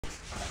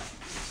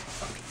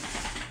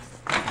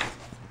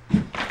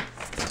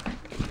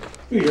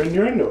You're in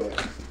your underwear.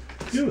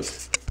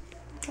 Use.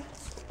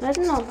 That's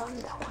not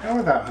underwear. How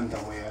are that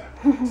underwear?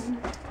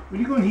 What are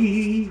you going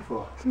hee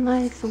for?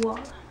 Nice wall.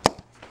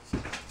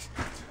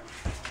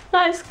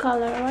 Nice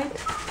color, right? I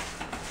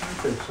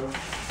think so.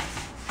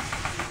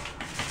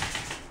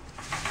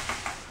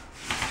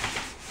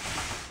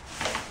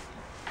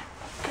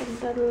 Take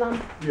that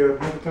lamp. Yeah,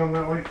 move it down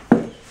that way.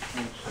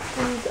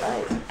 And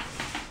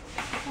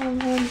I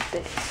want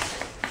this.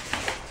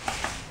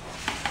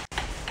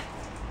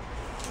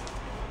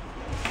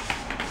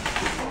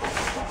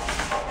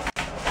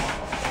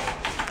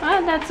 Ah,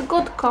 that's a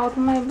good coat.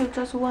 Maybe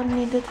just one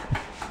needed.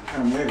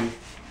 Oh,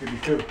 maybe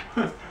two.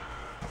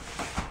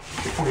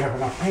 If we have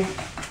enough paint.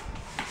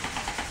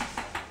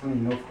 I don't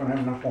even know if we're going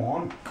to have enough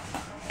on.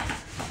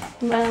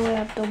 Then we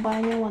have to buy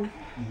a new one.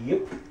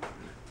 Yep.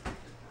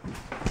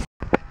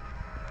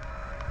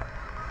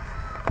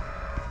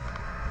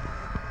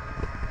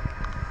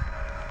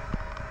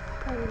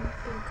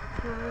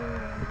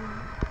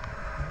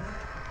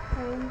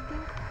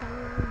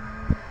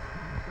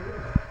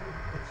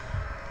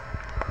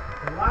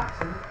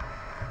 Relaxing.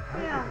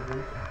 Yeah,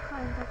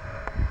 kind of.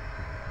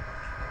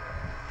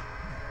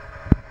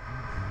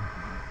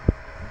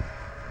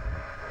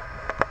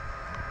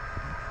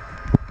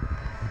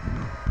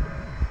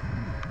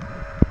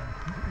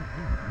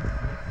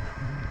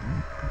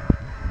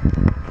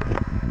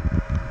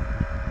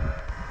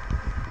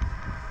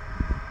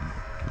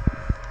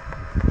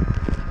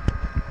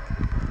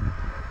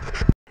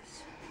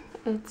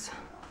 It's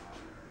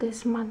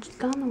this much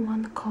done,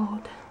 one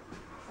coat.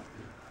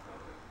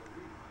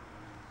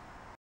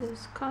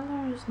 This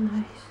color is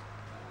nice.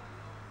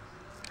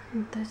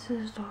 And this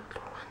is the other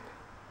one.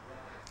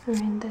 I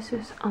mean, this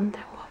is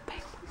under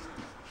wallpaper.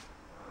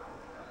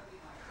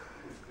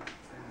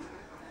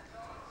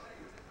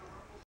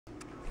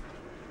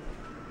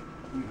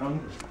 You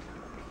hungry?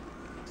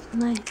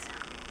 Nice.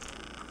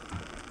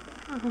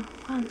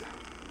 One.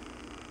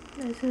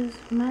 This is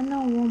man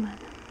or woman?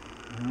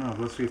 I don't know.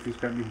 Let's see if he's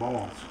got any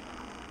balls.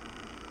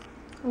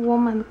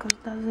 Woman, because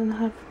doesn't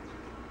have,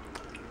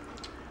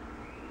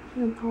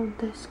 you know,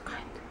 this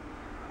kind.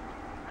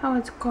 How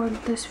it's called?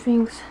 These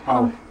things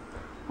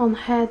on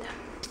head.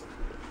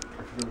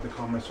 I forget what they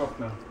call myself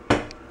now.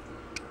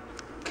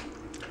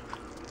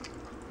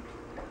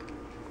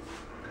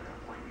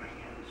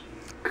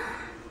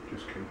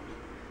 Just kidding.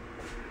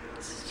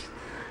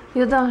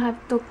 You don't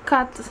have to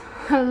cut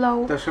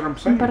low That's what I'm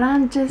saying.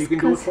 branches. You can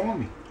do it for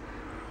me.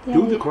 Yeah,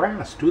 Do the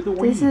grass. Do the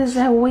weeds. This is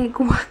a wig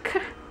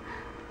whacker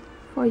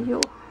for you.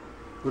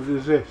 What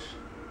is this?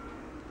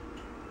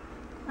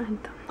 I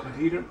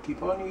don't.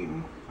 Keep on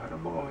eating. Atta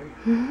boy.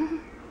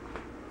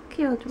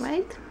 Cute,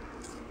 right?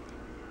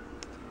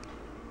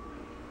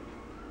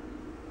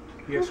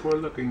 Yes, we're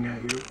looking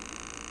at you.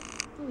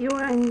 You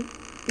are in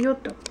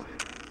YouTube.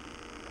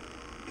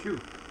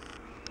 Cute.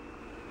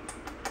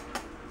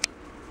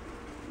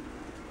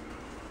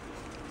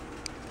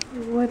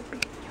 You would be.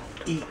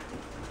 Eat.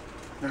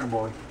 Atta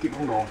boy. Keep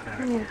on going.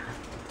 Yeah.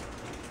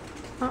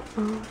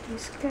 Uh-oh,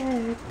 he's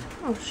scared.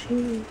 Oh,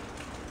 she.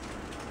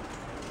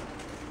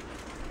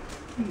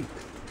 Eat.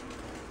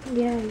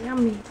 Yeah,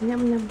 yummy.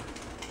 Yum, yum.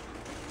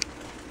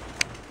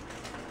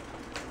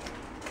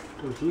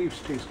 Those leaves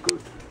taste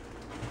good.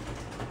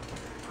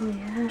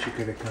 Yeah. You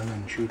get a gun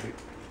and shoot it.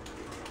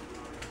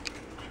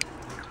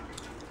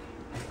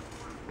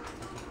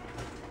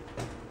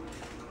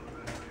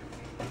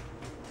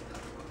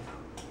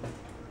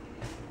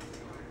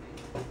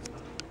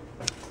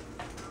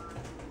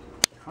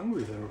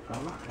 Hungry little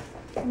fella.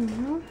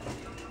 Mm-hmm.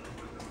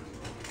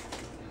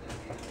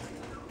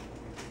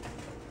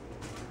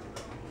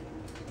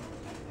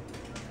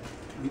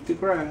 Eat the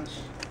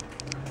grass.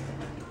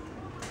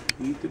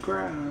 Eat the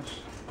grass.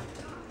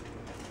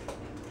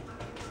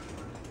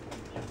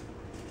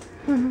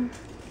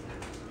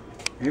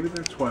 Maybe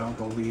that's why all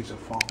the leaves are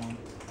falling.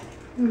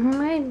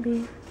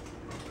 Maybe.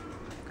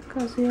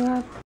 Because you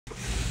have.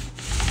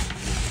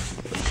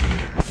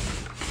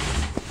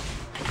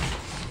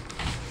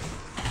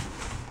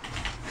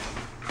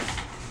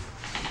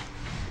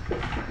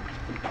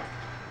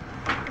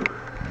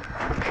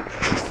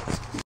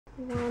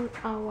 One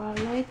hour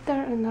later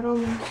and the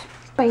room is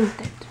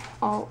painted.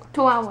 Oh,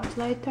 2 hours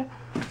later,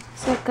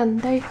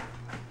 second day,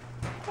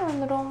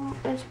 and the room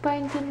is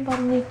painted but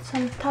needs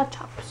some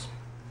touch-ups.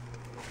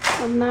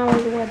 So now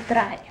it will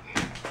dry.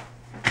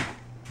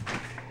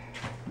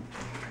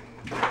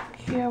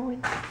 Here we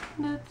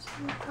did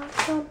some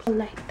touch-ups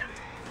later.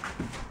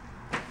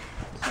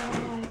 So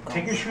I go.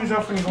 Take your shoes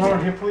off and go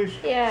around here, please.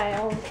 Yeah, I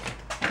always.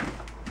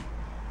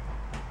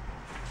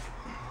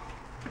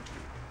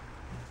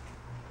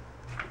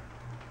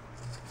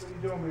 What are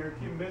you doing here?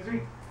 Keep busy?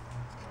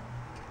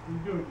 What are you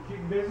doing?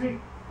 Keep busy?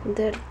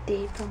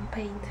 Dirty from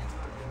paint.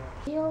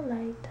 See you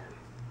later.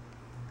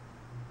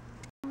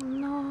 Oh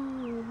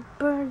no,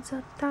 birds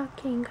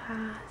attacking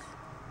us.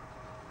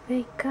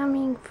 They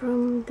coming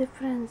from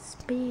different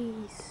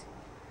space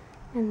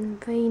and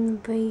they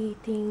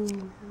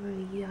invading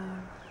the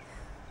earth.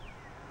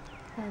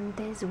 And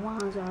these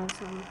ones are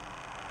some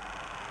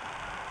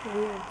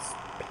weird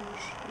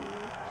species.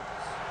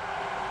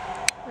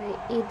 They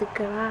eat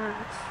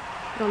grass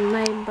from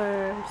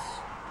neighbors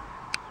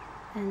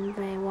and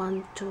they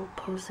want to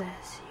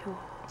possess you.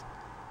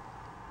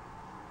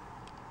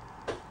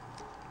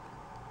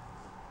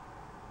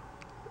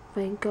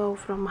 They go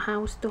from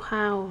house to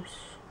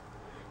house,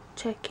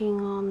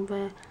 checking on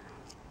the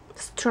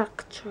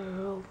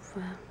structure of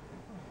the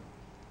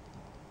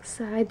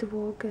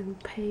sidewalk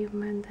and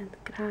pavement and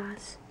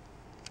grass,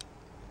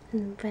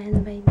 and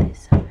then they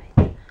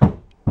decide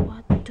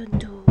what to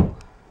do.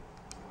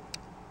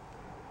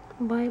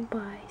 Bye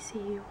bye, see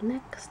you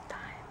next time.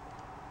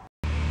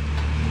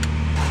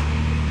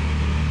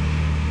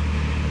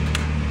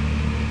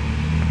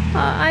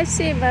 I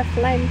see the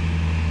flame.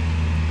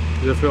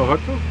 Does it feel hot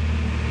though?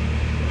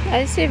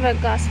 I see the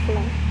gas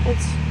flame.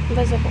 It's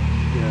visible.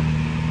 Yeah.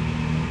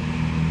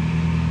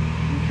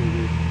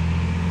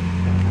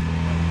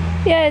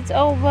 Yeah, it's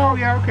over. Oh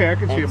yeah, okay, I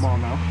can see them all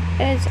now.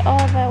 It's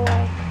all the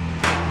way.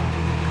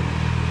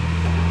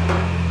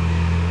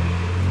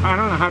 I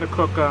don't know how to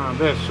cook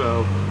this,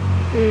 so...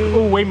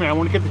 Oh, wait a minute, I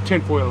want to get the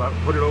tin foil up,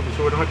 put it over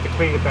so we don't have to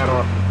clean it that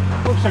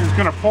often. Looks like it's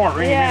going to pour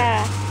right in.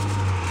 Yeah.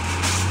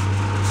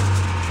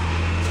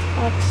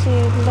 Let's see,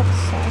 it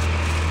looks like.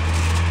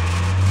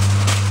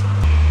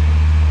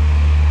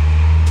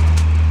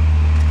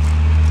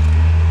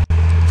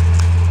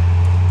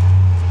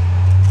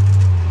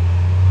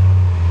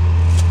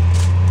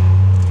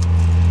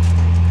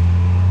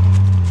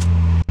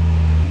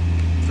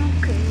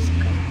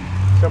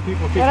 Some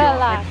people think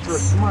you're extra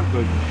smart,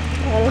 good.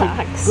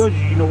 Relax. Good,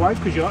 you know why?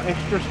 Because you're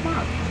extra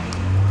smart.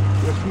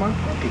 You're a smart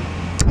cookie.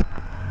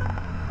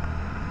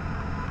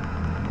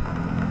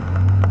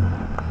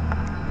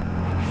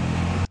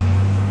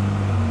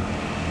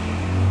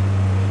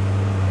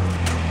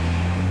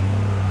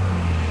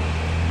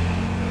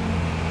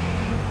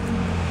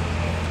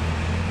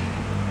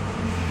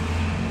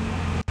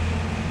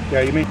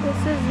 Yeah, you mean?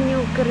 This is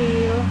new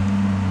grill.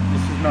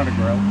 This is not a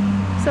grill.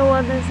 So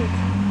what is it?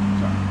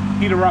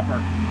 Heater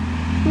upper.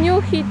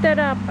 New heater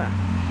upper.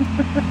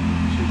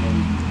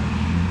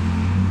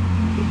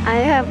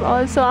 I have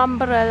also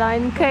umbrella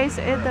in case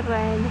it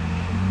rains,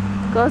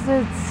 because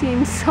it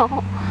seems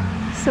so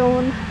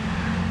soon.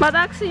 But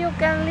actually you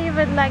can leave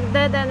it like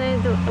that and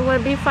it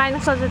will be fine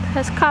because it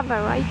has cover,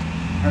 right?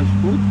 Has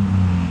food?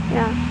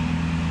 Yeah.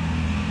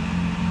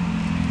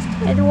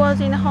 It was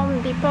in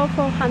Home Depot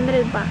for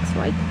 $100,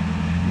 right?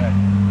 Yeah.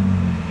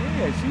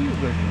 Hey, I see you,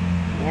 baby.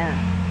 Yeah.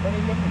 What are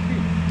you looking for?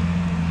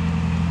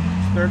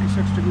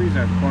 36 degrees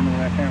at the corner of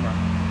that camera.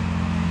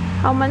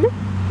 How many?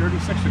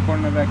 36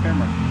 according to that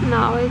camera.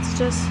 No, it's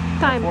just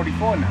time.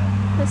 44 now.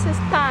 This is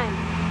time.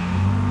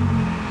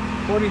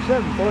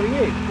 47,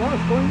 48. Wow,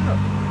 it's going up.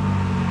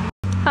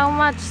 How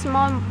much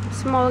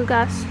small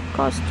gas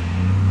cost?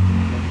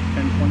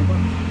 10, 20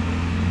 bucks.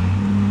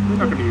 We're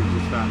not going to use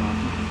this that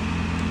often.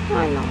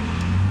 I know.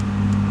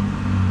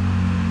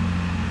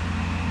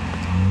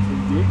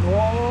 Getting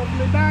all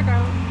the back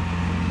out.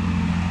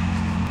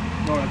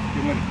 No,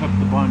 you're going to cook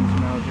the buns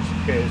now just in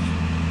case.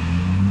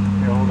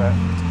 Okay, hold that.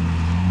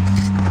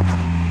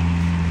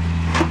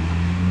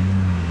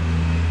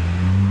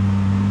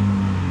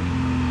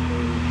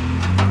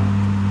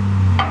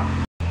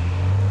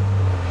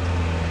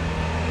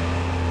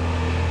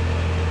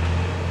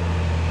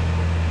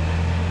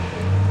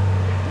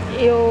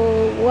 You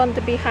want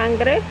to be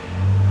hungry?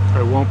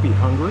 I won't be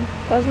hungry.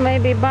 Because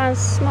maybe buns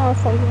small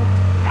for you.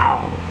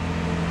 Ow!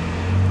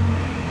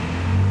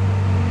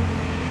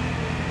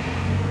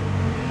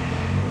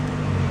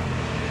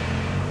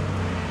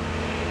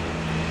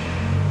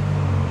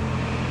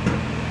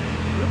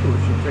 We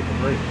should take a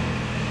break.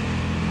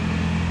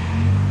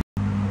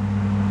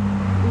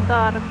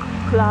 Dark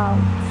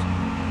clouds.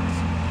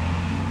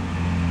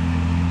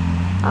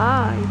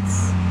 Ah, it's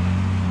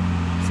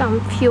some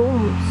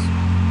fumes.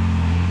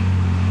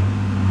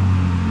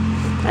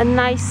 A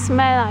nice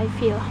smell, I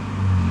feel.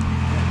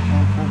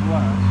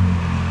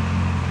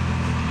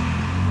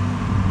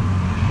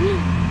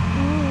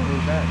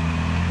 Who's that?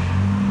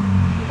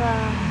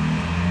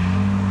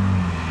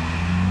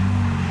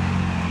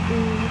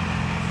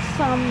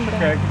 Sombra.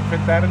 Okay, I can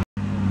fit that in.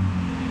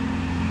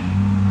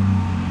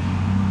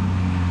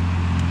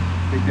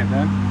 Think they're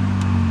done?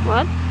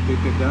 What? Think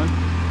they're done?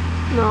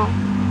 No.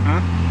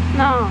 Huh?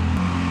 No.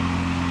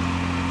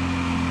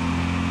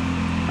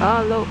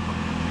 Oh, look.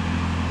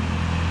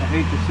 I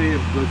hate to say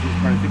it, but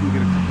I think we're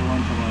going to cook the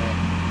lunch tomorrow.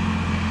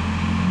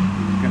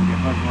 It's going to get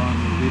hot on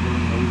and leave it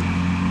in the week.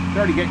 It's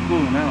already getting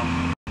cooler now.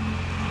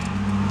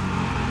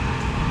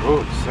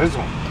 Oh, it's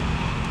sizzling.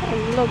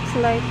 It looks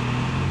like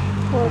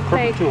we'll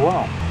take. Too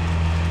well.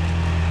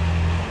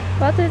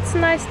 But it's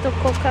nice to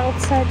cook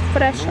outside,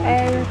 fresh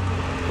air.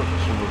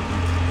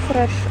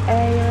 Fresh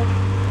air.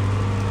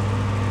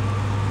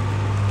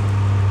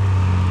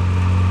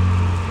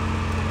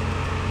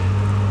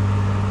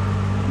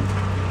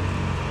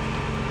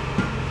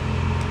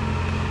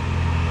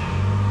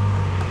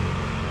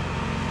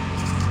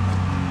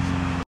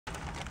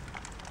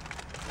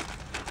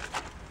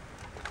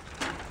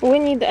 We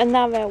need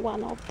another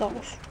one of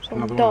those. So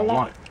Another dollar.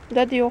 one of what?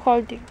 that you're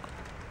holding.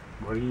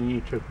 What do you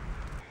need to?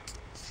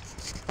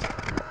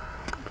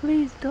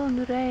 Please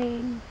don't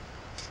rain.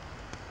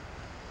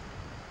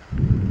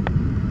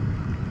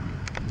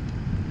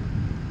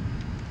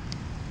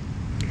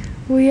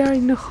 We are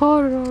in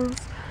horrors,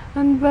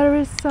 and there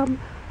is some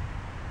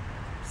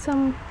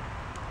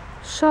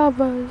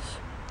shovels.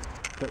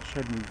 That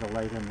should need the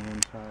light on the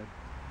inside.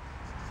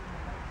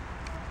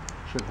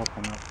 Should hook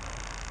them up.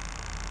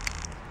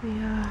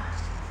 Yeah.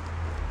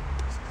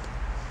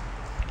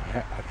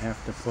 I'd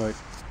have to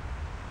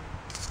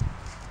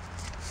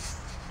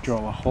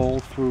drill a hole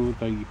through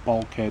the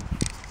bulkhead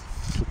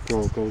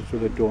to go through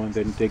the door, and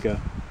then dig a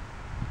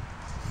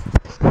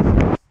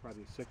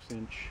probably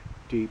 6-inch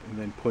deep, and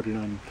then put it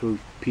on through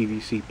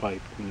PVC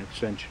pipe with an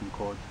extension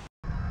cord.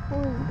 Who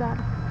is that?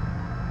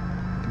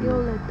 You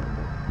little bit.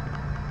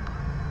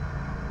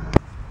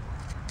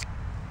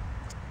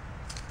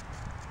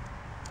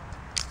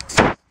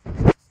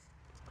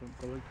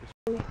 Go like this.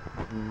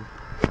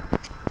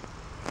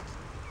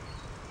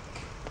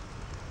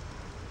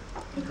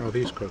 How are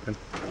these cooking?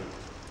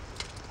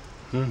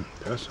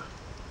 Tessa.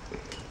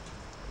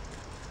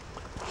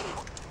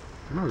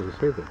 I was gonna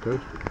say they're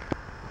toasted.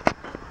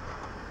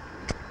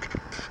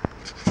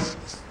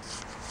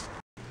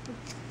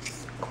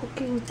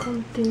 Cooking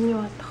continue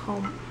at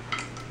home,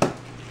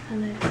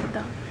 and it's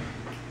done.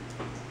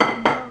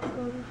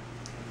 Burger,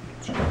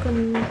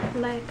 chicken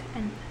leg,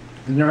 and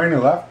Is there any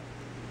left?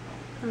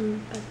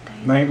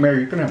 potato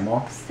Mary, you can have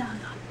more. salad.